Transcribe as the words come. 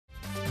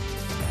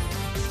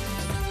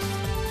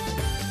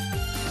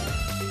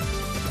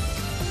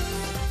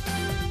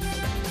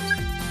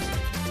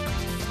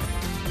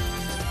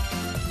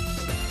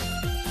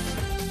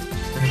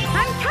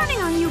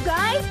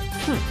guys?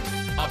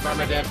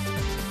 Affirmative.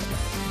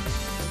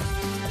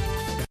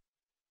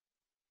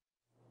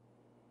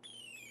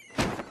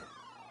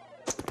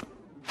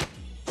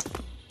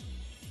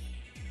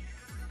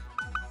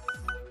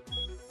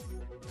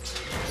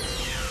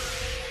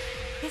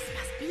 This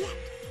must be it.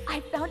 I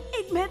found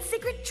Eggman's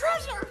secret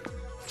treasure.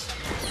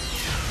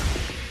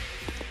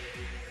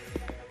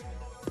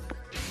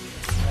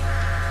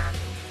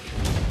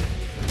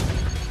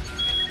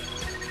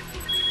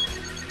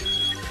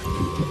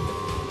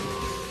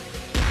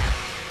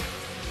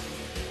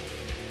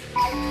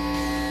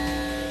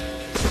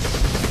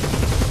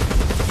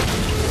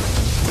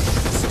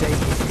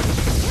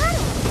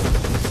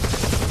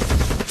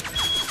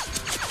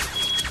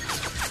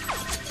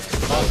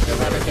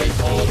 Eradicate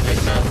all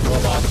Eggman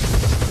robots.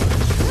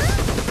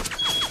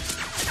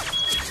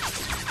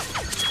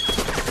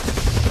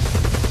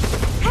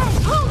 Hey,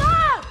 hold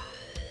up!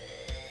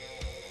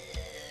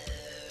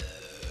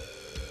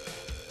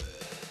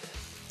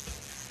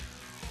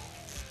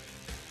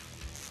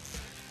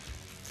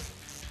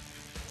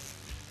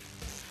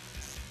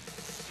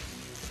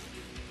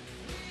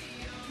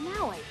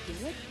 Now I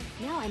get it.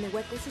 Now I know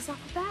what this is all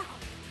about.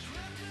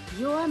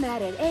 You're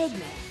mad at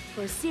Eggman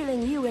for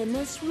sealing you in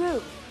this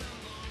room.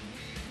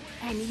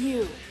 And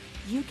you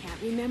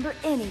can't remember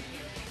anything,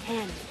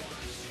 can you?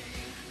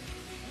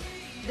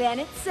 Then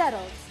it's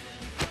settled.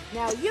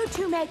 Now you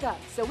two make up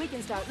so we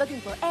can start looking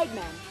for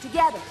Eggman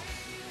together.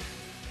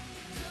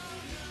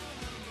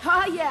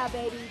 Oh yeah,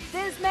 baby,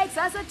 this makes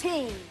us a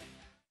team.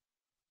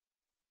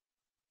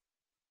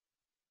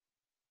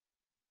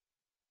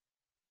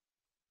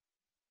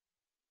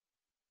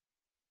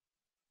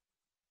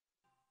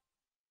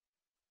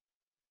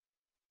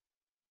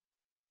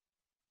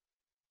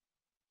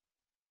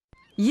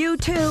 You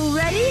two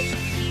ready?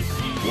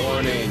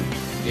 Warning.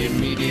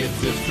 Immediate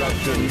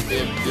destruction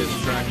if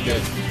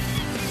distracted.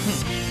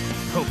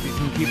 Hope you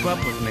can keep up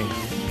with me.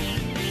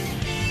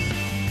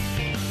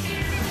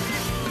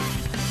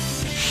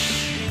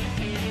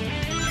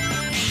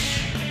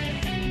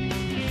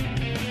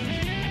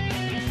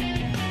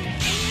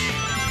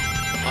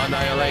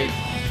 Annihilate.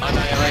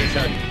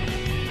 Annihilation.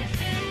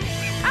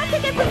 I'll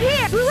take it from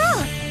here.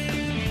 Hurrah!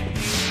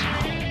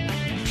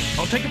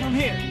 I'll take it from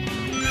here.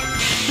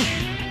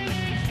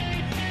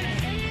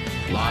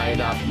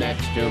 Line up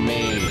next to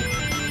me.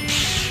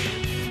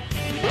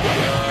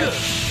 Good.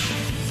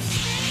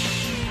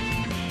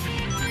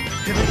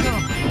 Here we go.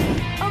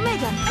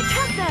 Omega,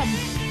 attack them!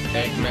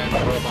 Eggman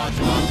robots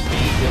must be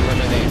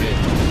eliminated.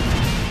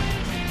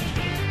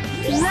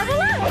 Level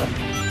up!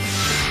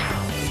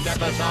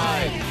 Step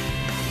aside.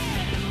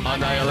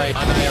 Annihilate.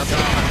 Annihilate.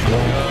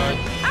 Good.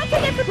 I'll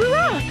take it from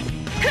hurrah!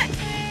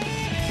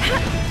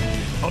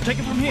 I'll take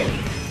it from here.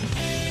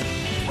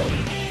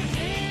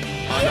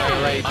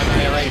 Annihilate.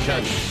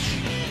 Annihilation.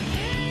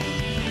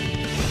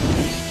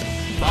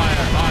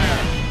 Fire. Fire.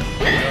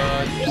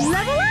 Good.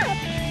 Level up!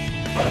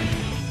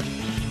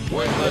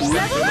 Worthless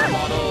Level consumer up.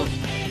 models.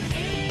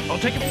 I'll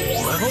take it.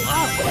 Level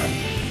up.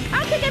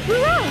 I'll take it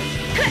hurrah!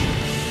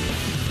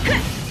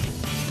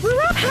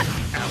 Hurrah!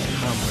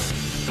 Outnumbered,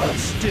 but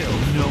still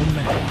no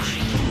match.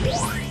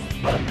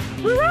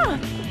 Hurrah!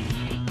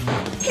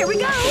 Here we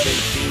go!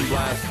 Activate Team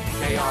Blast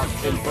Chaos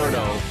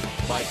Inferno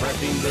by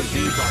pressing the Z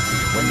button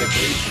when the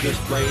gauge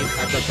displayed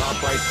at the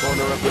top right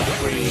corner of the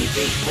screen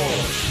is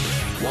full.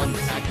 Once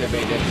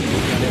activated, you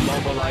can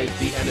immobilize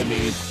the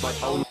enemies, but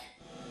only...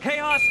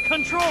 Chaos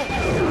control.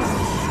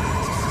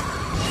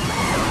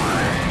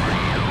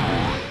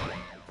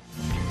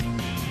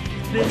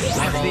 This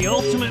is the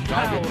ultimate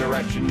Target power.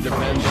 direction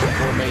depends on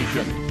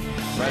formation.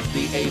 Press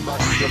the A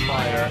button to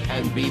fire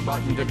and B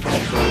button to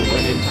cancel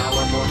when in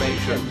tower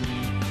formation.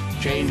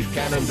 Change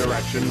cannon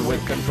direction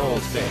with control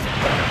stick.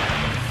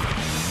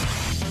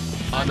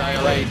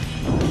 Annihilate.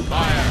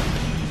 Fire.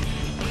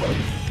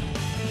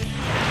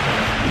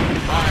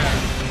 Fire.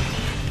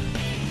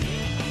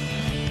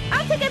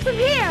 I'll take it from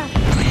here!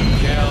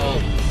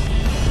 Kill.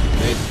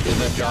 This is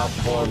a job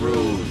for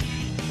Rouge.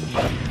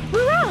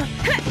 Hurrah!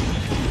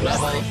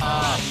 Level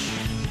up.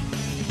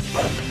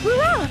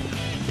 Hurrah!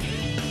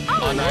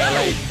 Oh,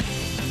 Annihilate.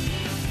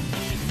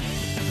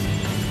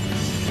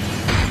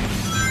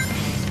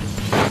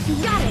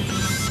 no! Got it!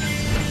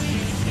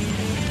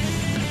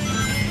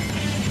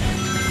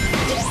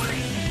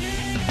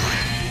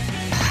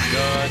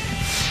 Good.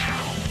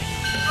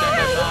 Step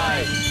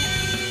aside.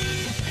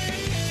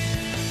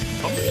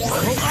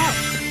 Level up.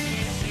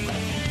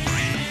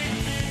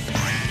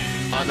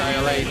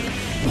 Annihilate.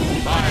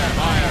 Fire.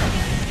 Fire.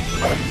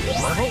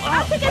 Level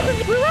I'll up. take it from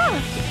hurrah!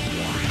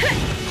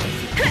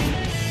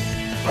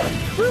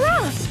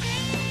 Hurrah!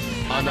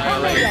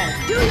 Annihilate. Omega,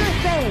 do your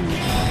thing!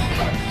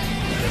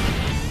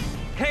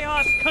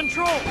 Chaos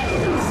control.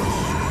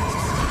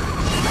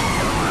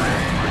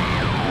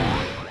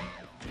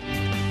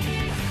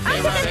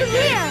 I'll take it from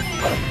here!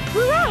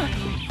 Hurrah!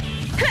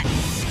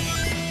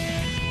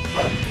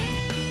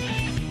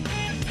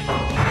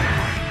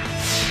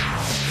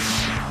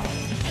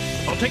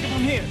 I'll take it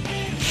from here.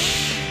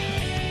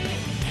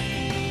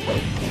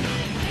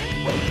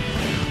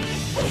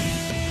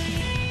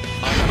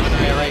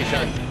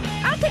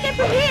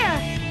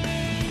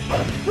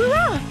 We're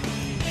off!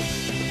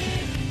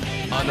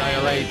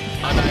 Annihilate!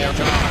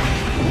 Annihilation!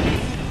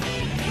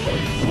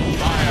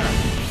 Fire!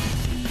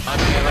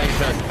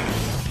 Annihilation!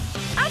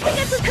 I'll take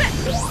it for cut!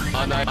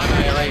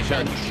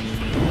 Annihilation!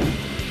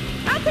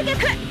 I'll take it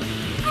cut!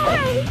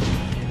 Alright!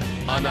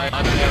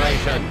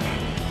 Annihilation!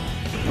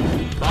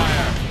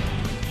 Fire!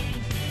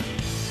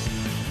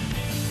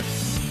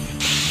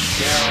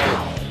 Kill!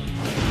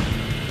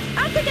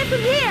 I'll take it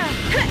from here!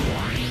 Cut!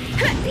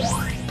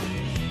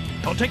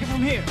 I'll take it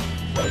from here.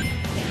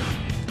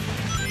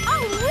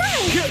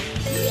 Alright!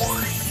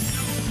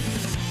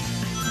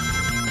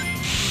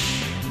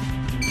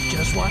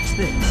 Just watch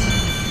this.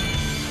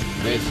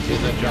 This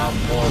is a job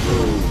for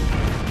Rouge.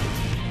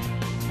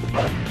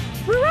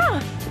 We're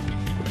off!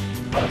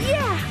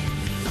 Yeah!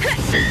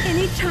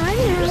 Anytime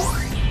now!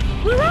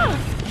 We're off!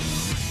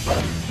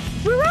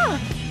 We're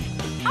off!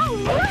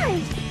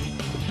 Alright!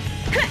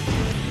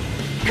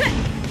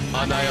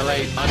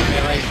 Annihilate!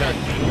 Annihilation!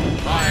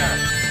 Fire!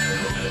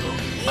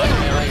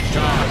 Annihilate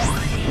charge!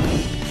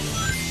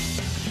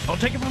 I'll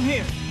take it from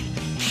here.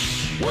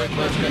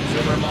 Worthless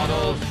consumer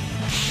models.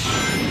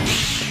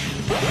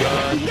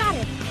 Good. Got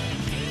it!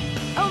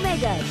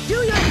 Omega, do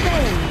your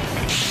thing!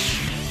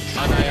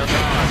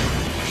 Annihilation!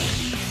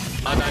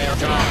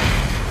 Annihilation!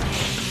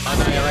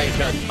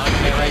 Annihilation!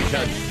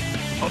 Annihilation!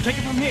 I'll take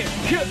it from here.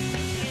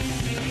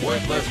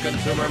 Worthless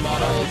consumer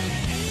models.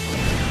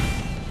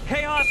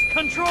 Chaos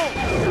control.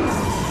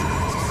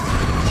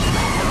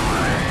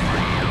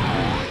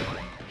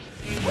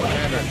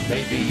 Cannons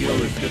may be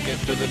used to get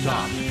to the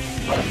top.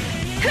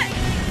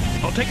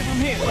 I'll take it from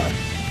here.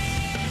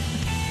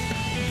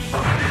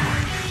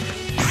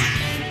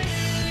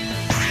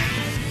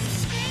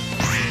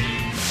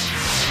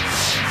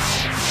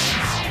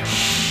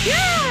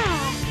 Yeah!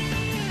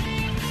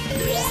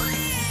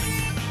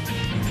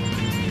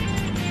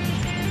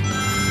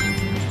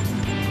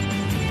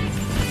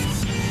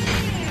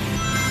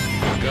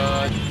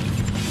 Good.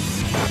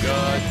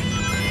 Good.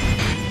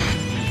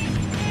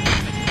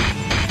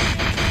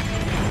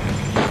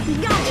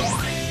 Got it!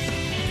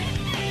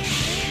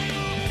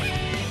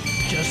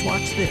 Just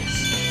watch this.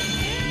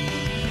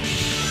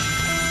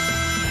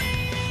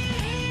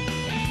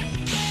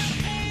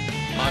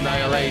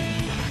 Annihilate!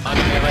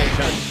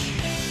 Annihilation!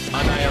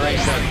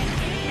 Annihilation!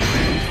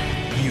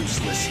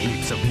 Useless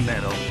heaps of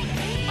metal.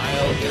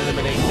 I'll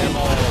eliminate them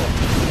all!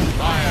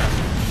 Fire!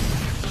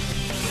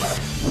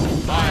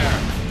 Fire!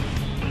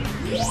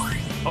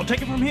 I'll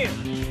take it from here.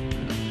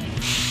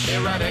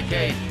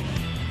 Eradicate!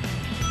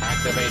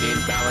 Activating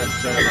balance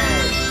servo!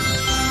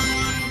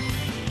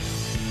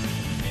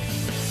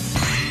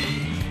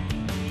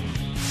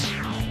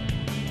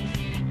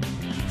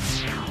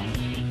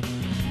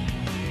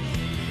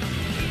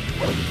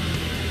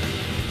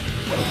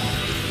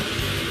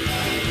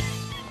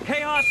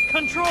 Chaos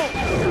control.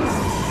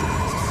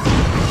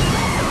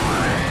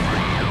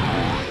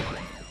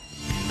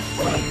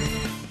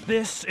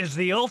 This is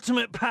the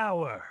ultimate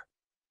power.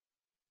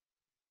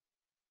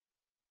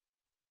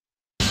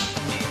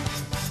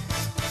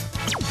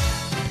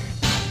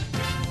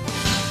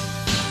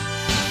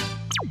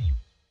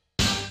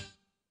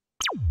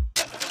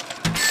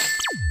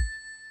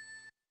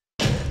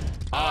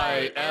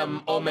 I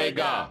am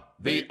Omega,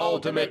 the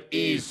ultimate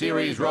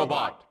E-Series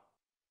robot.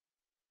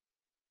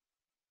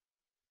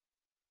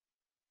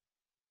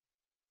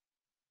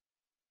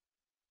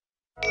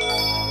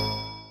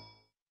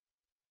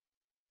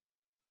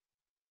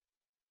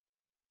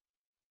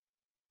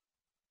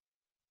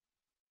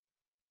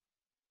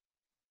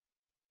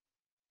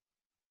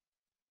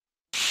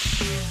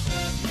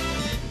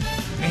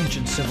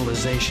 Ancient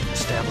civilization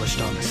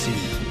established on the sea.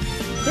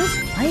 This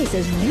place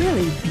is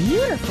really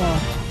beautiful.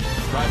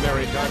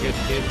 Primary target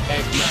is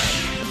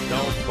Eggman.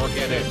 Don't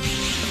forget it.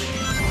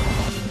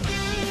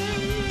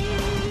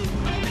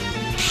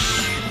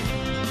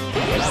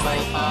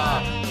 Level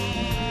up.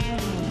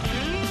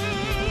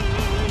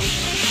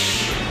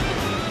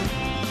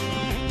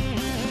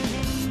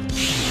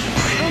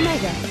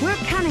 Omega, we're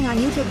counting on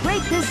you to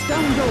break this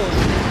stone door.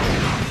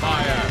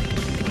 Fire!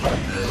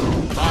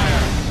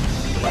 Fire!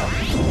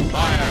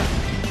 Fire!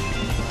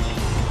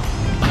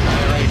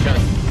 Annihilation!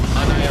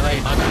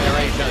 Annihilate!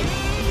 Annihilation!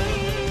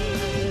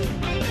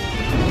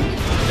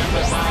 Step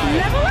aside!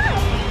 Level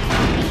up!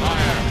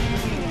 Fire!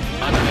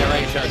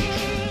 Annihilation!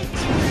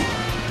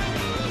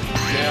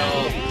 Kill!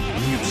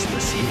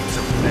 Useless heaps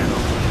of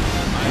metal.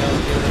 I'll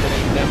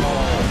eliminate them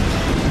all!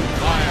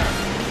 Fire!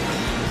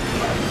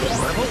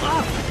 Level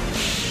up.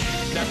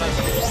 Step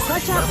aside!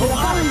 Watch out for the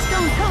fallen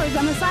stone pillars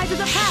on the sides of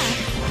the path.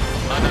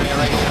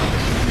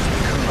 Annihilation!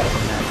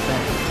 From that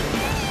thing.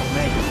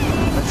 Omega,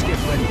 let's get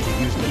ready to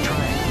use the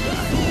triangle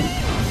die.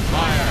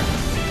 Fire!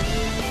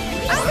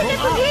 I'll take it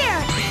from here!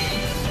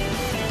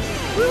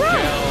 We're up!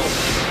 Kill!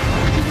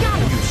 Got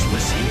it!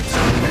 Useless heaps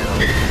of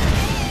metal.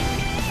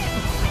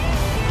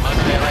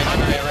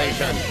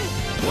 Annihilation!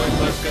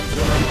 Worthless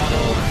consumer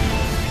model!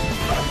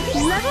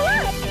 Level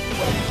up!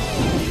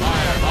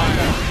 Fire!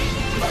 Fire!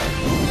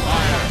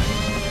 Fire!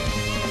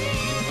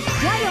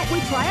 Why don't we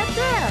try up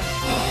there?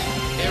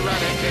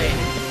 Eradicate!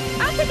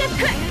 I'll take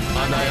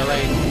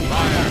Annihilate.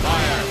 Fire,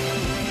 fire.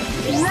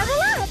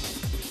 Level up!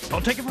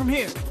 I'll take it from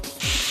here.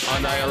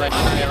 Annihilate.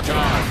 Annihilate.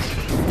 Charge.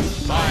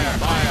 Fire,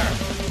 fire.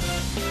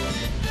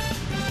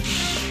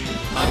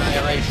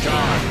 Annihilate.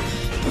 Charge.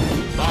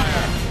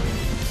 Fire.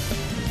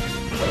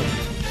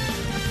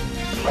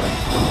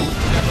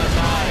 Step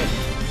aside.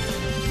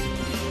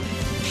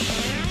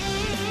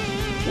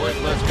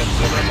 Worthless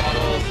consumer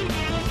models.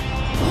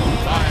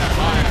 Fire,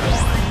 fire.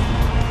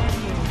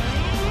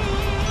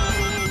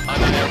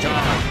 Annihilate.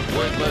 Charge.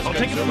 Worthless I'll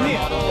take it from consumer here.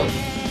 models.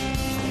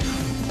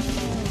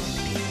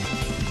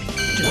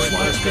 Just watch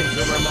Worthless this.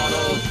 consumer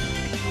models.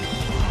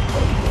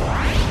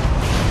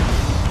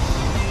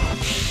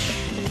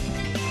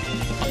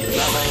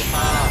 Level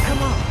up.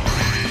 Come on.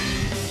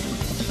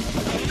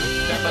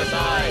 Step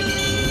aside.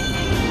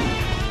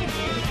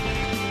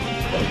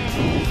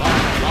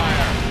 Fire,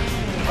 fire.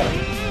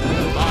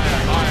 Fire,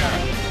 fire.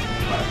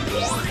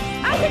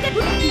 I think it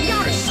would be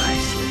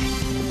Precisely.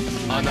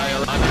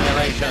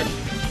 Annihilation.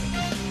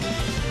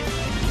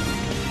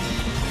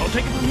 I'll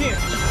take it from here.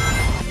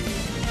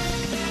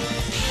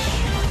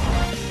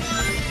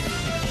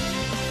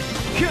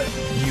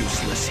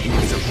 Useless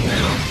heaps of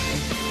metal.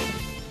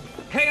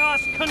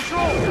 Chaos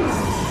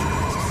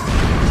control!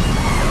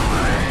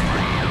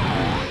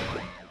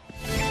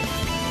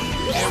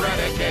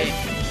 Eradicate.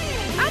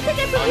 I'll take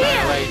it from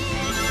here! Annihilate.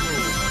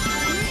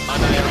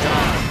 Annihilate.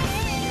 Charge.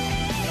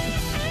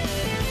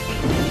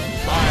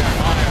 Fire,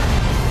 fire.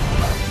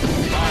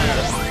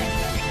 Fire.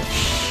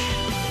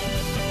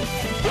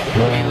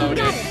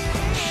 Reloading. Got it!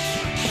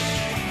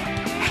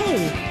 Hey,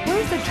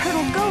 where's the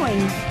turtle going?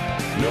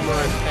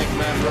 Numerous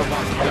Eggman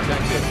robots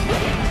detected.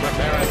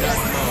 Prepare attack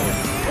mode.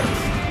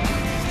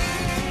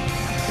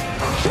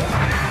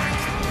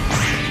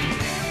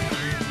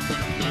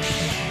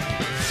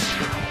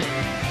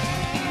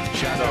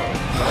 Shadow,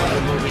 try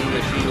removing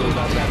the shield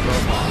on that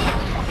robot.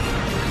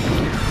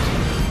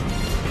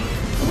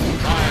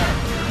 Fire.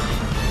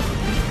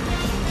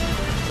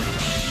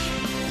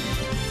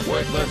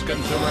 Worthless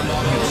consumer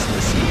models.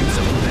 Useless heaps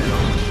of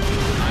metal.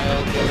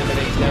 I'll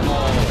eliminate them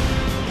all.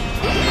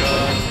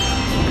 Good.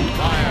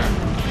 Fire.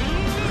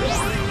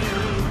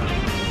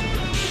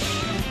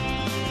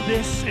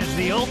 This is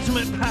the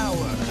ultimate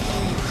power.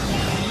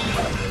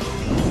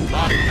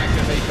 Lock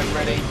activation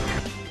ready.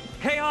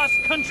 Chaos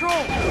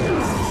control!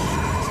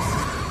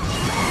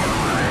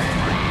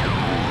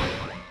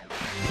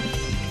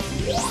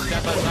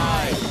 Step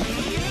aside.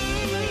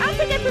 I'll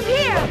take it from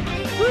here!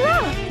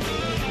 Hurrah!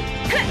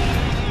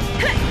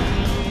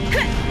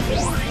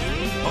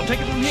 I'll take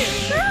it from here.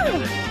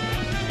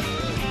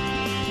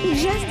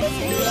 Justice,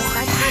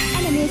 attack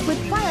enemies with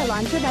fire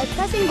launcher by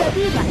pressing the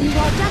B button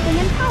while jumping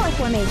in power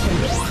formation.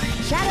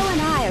 Shadow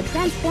and I are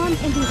transformed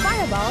into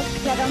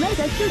fireballs that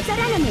Omega shoots at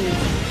enemies.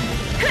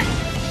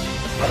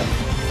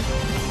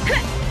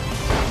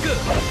 Good.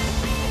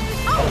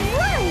 All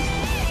right!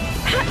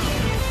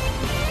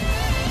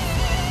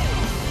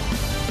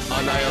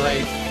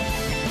 Annihilate.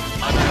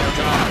 Annihilate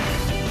charge.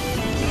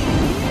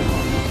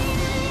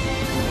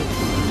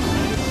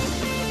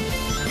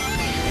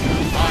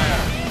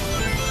 Fire.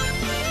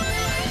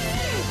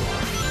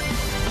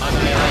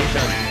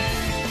 Annihilation.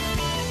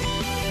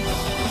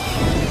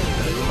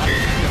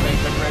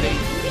 Activation ready.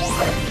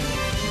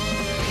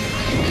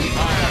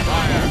 Fire,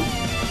 fire.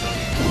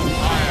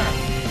 Fire.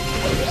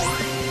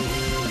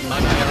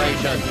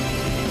 Annihilation.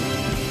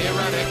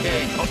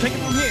 Eradicate. I'll take it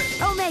from here.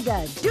 Omega,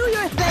 do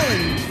your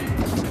thing!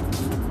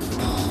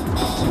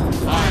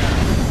 Fire.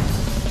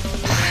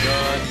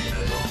 Good.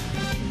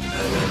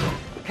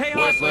 Chaos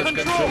Worthless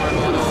control! consumer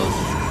models.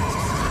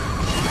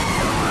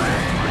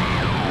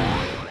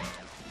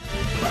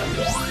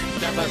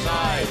 Step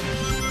aside.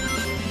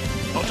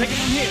 I'll take it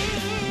from here.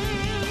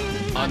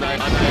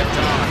 Annihilate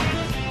charge.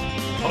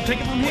 I'll take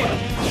it from here.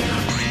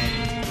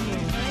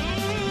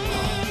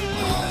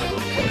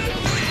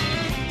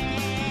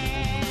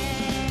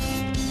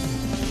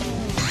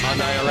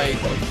 Annihilate.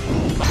 Good.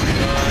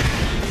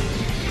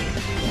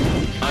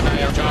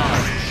 Annihilate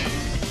charge.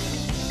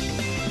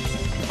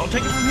 I'll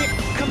take it from here.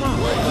 Come on.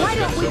 Worthless Why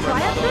don't we consumer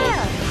try up models.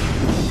 there?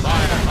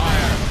 Fire,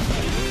 fire.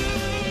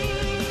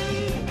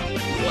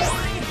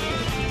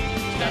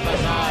 Step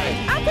aside.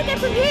 I'll take it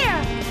from here!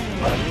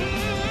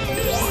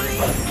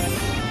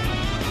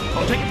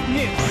 I'll take it from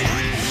here.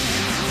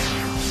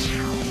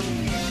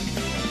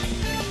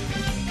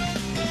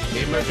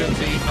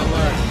 Emergency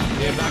alert.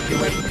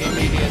 Evacuate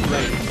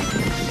immediately.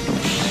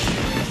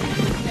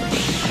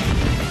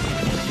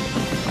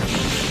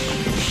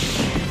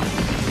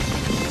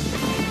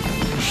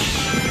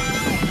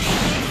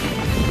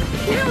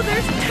 Now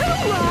there's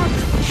two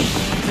rocks!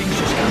 Things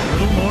just got a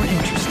little more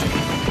interesting.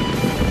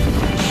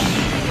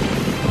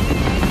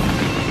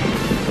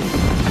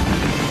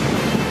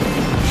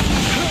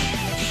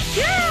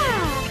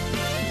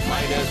 Yeah!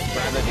 Minus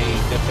gravity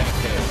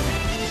detected.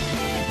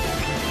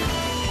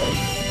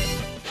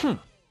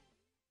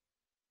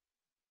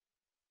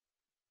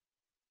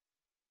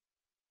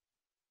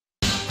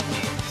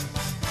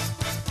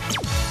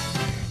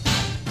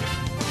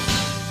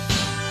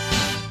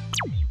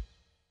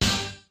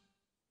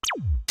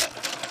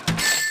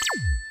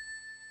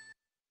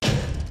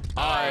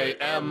 I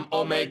am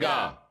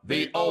Omega,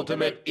 the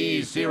ultimate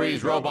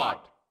E-Series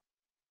robot.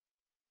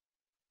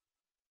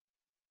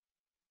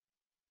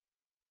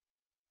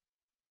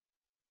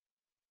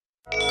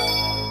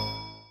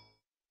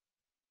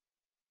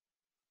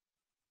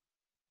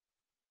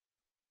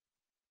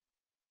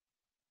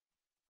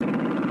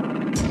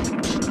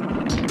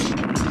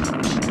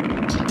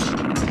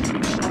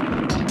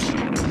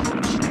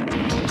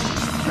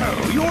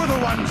 You're the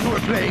ones who are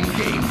playing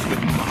games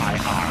with my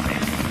army.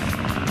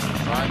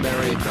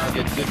 Primary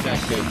target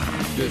detected.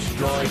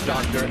 Destroy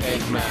Dr.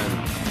 Eggman.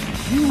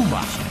 You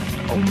must be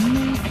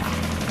Omega.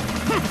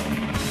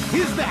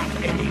 Is that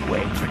any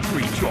way to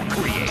treat your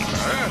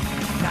creator?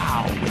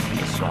 Now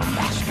witness your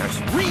master's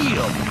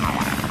real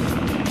power.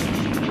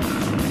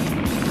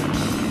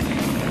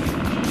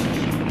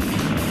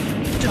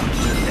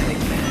 Dr.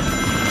 Eggman.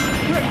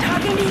 We're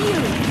talking to you,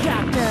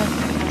 Doctor.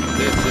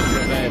 This is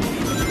revenge.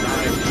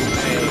 Time to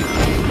pay,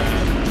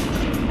 Eggman.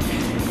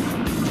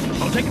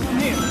 I'll take it from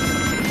here.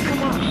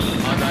 Come on.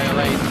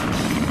 Annihilate.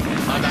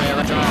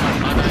 Annihilate.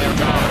 Annihilate.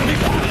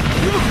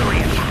 Military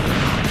attack.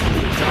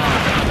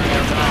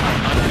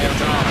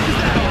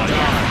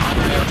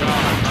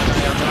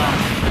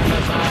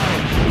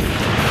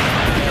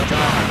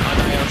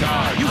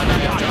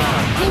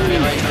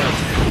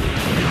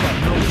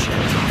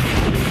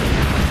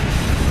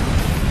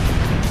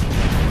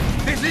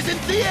 This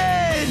isn't the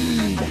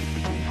end!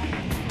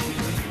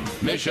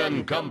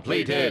 Mission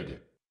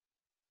completed.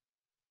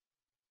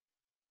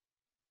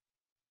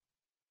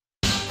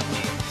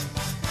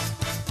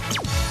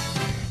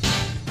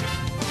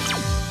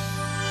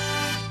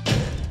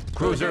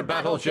 Cruiser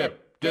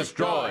battleship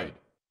destroyed.